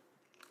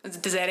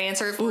 Does that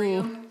answer it for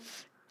you?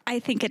 I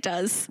think it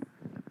does.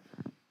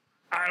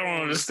 I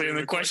don't understand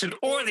the question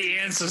or the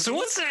answer. So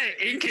what's that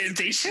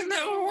incantation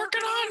that we're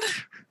working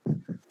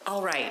on?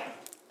 All right.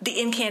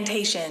 The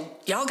incantation.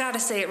 Y'all got to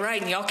say it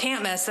right and y'all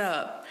can't mess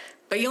up.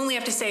 But you only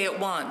have to say it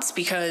once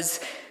because...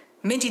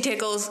 Minty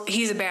Tickles,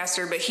 he's a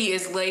bastard, but he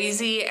is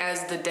lazy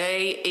as the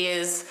day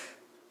is,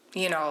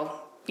 you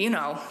know.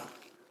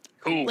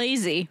 Cool.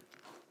 Lazy.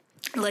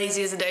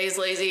 Lazy as the day is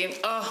lazy.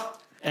 Oh.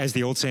 As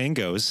the old saying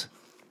goes.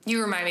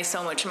 You remind me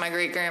so much of my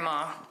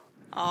great-grandma.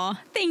 Aw,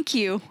 thank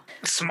you.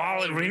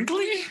 Small and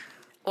wrinkly?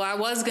 Well, I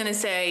was going to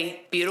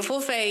say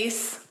beautiful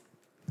face,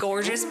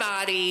 gorgeous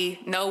body,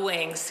 no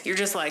wings. You're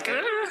just like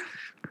her.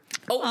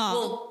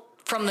 Well,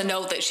 from the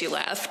note that she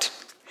left.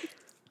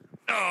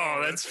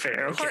 Oh, that's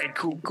fair. Okay,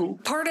 cool.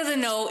 Part of the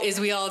note is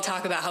we all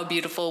talk about how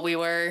beautiful we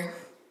were.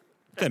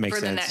 That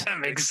makes sense. That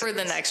makes for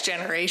the next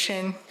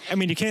generation. I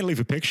mean, you can't leave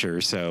a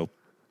picture, so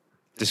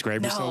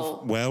describe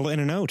yourself well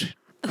in a note.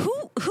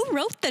 Who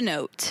wrote the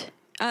note?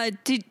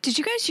 Did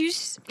you guys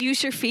use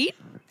your feet?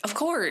 Of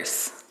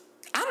course.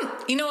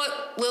 You know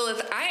what,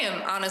 Lilith? I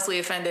am honestly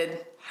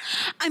offended.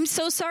 I'm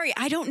so sorry.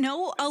 I don't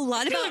know a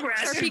lot about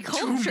Harpy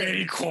culture. Too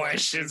many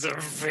questions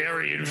are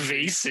very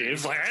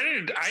invasive. Like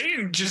I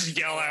didn't just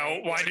yell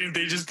out, "Why didn't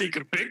they just take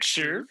a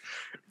picture?"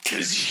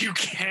 Because you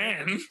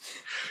can.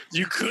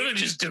 You could have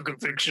just took a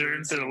picture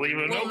instead of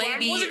leaving. Well,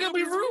 maybe I wasn't gonna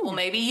be rude. Well,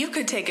 maybe you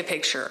could take a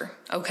picture.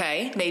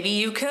 Okay, maybe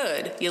you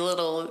could. You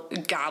little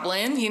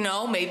goblin.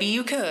 Maybe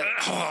you could.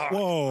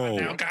 Whoa!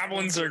 Now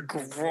goblins are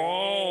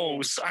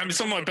gross. Some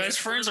of my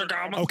best friends are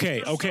goblins.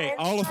 Okay. So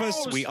All of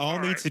us, gross. we all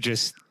need to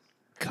just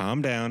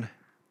calm down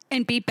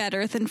And be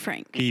better than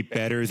Frank. Be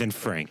better than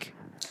Frank.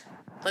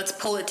 Let's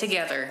pull it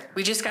together.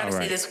 We just got to All say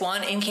right. this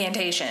one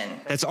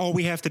incantation. That's all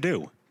we have to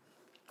do.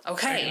 I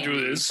Okay. can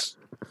do this.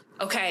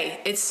 Okay,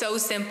 it's so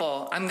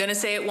simple. I'm going to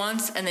say it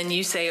once, and then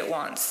you say it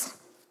once.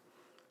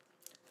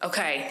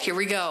 Okay, here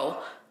we go.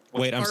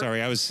 Wait, I'm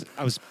sorry. I was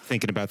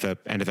thinking about the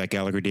end of that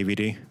Gallagher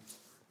DVD.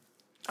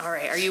 All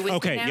right, are you with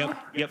Okay, me now?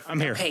 yep, I'm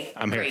here. Okay,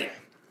 I'm great. here.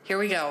 Here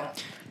we go.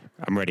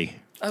 I'm ready.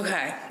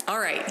 Okay, all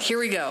right, here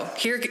we go.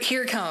 Here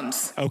it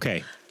comes.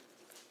 Okay.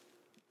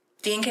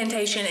 The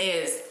incantation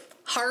is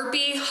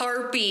Harpy,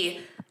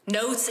 Harpy,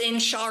 notes in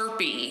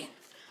Sharpie.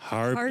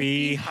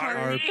 Harpy,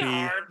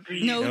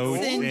 Harpy.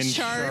 Notes in in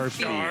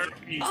Sharpie.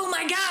 Harpy. Oh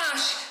my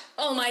gosh!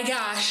 Oh my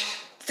gosh!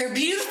 They're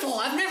beautiful.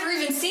 I've never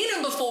even seen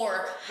them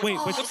before. Wait,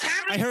 oh, what's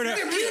I heard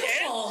they're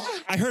beautiful.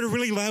 I heard a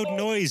really loud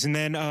noise, and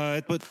then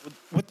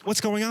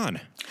what's going on?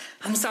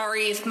 I'm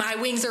sorry if my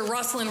wings are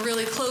rustling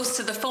really close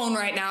to the phone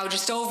right now,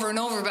 just over and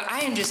over, but I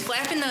am just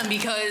flapping them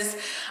because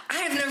I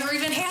have never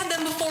even had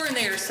them before, and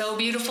they are so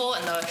beautiful,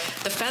 and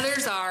the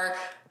feathers are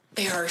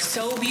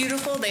so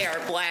beautiful. They are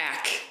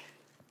black.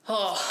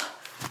 Oh,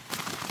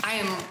 I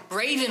am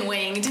raven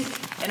winged,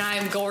 and I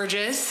am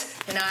gorgeous,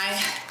 and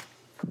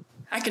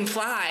I can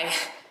fly.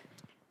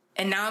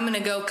 And now I'm gonna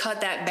go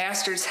cut that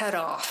bastard's head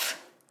off.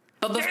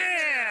 But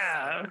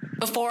Yeah.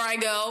 before I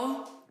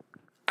go,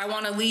 I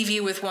want to leave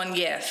you with one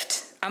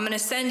gift. I'm going to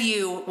send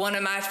you one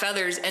of my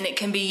feathers, and it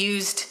can be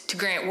used to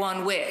grant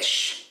one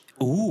wish.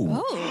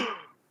 Ooh. Oh.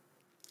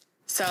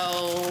 So,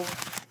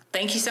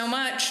 thank you so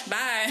much.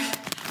 Bye.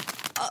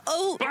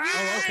 Oh. Bye.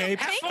 Okay. Have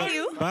Thank fun.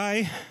 you.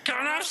 Bye.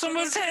 Cutting off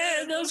someone's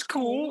head. That was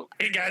cool.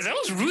 Hey, guys, that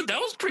was rude. That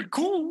was pretty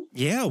cool.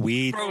 Yeah,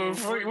 We're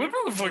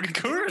fucking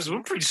cursed.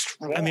 We're pretty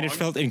strong. I mean, it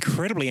felt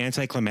incredibly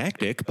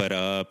anticlimactic,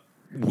 but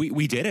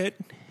we did it.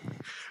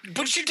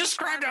 But she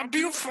described how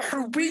beautiful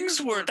her wings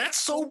were. That's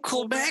so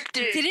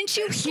climactic. Didn't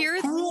you hear?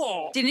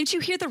 Cool. Didn't you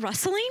hear the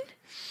rustling?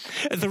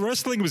 The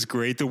wrestling was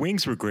great. The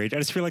wings were great. I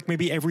just feel like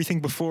maybe everything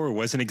before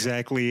wasn't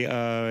exactly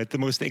the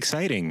most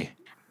exciting.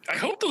 I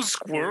hope those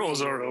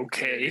squirrels are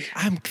okay.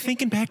 I'm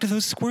thinking back to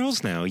those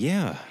squirrels now.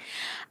 Yeah.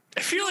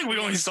 I feel like we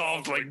only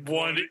solved like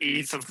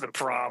 1/8 of the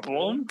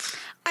problem.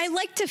 I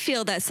like to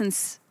feel that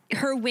since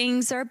her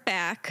wings are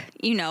back,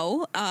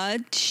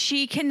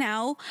 she can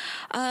now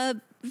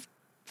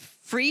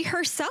free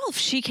herself.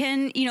 She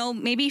can,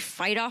 maybe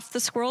fight off the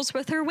squirrels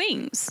with her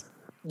wings.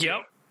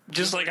 Yep.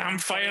 Just like I'm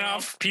fighting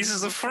off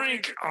pieces of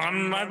Frank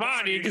on my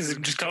body because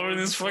I'm just covered in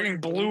this fucking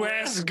blue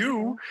ass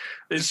goo.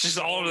 It's just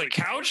all over the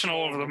couch and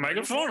all over the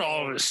microphone,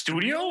 all over the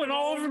studio, and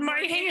all over my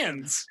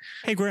hands.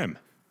 Hey, Grim,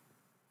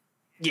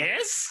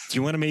 Yes? do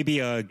you want to maybe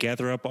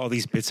gather up all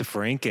these bits of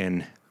Frank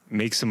and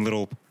make some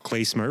little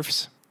clay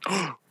Smurfs?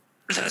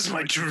 That's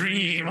my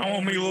dream. I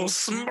want to make a little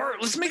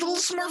smart. Let's make a little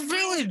smart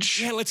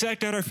village. Yeah, let's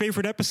act out our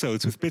favorite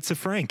episodes with bits of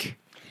Frank.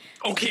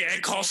 Okay, I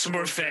call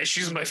Smurfette.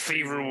 She's my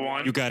favorite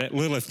one. You got it.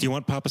 Lilith, do you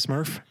want Papa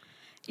Smurf?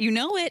 You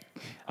know it.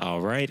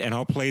 All right, and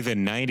I'll play the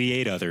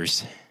 98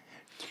 others.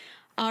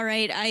 All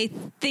right. I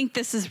think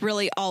this is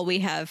really all we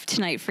have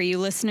tonight for you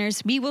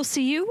listeners. We will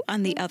see you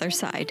on the other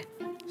side.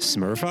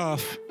 Smurf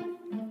off.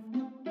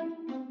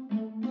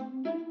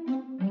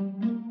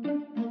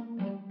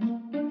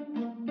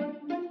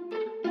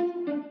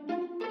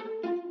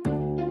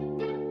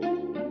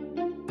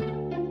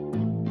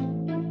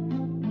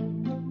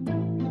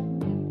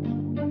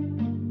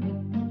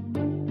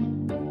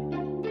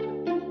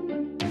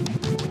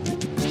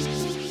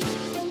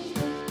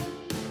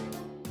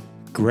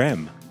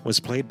 Grem was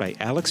played by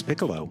Alex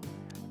Piccolo.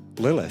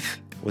 Lilith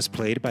was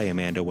played by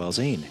Amanda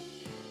Welzine.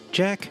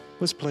 Jack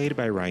was played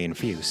by Ryan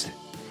Fust.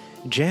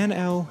 Jan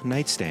L.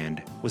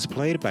 Nightstand was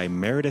played by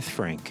Meredith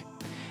Frank.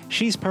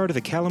 She's part of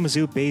the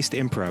Kalamazoo-based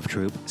improv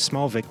troupe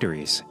Small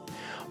Victories.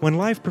 When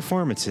live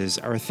performances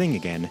are a thing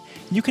again,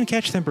 you can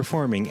catch them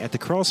performing at the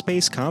Crawl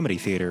Space Comedy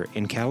Theater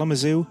in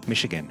Kalamazoo,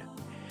 Michigan.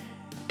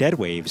 Dead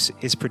Waves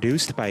is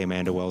produced by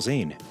Amanda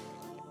Welzine.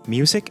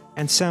 Music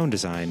and sound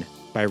design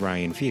by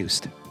Ryan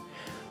Fust.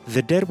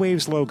 The Dead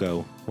Waves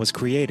logo was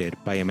created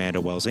by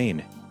Amanda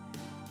Welzine.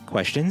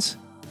 Questions?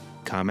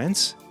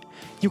 Comments?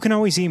 You can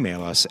always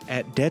email us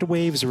at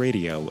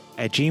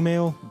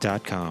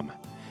deadwavesradio@gmail.com.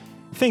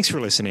 Thanks for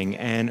listening,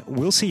 and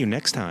we'll see you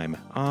next time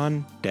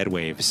on Dead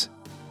Waves.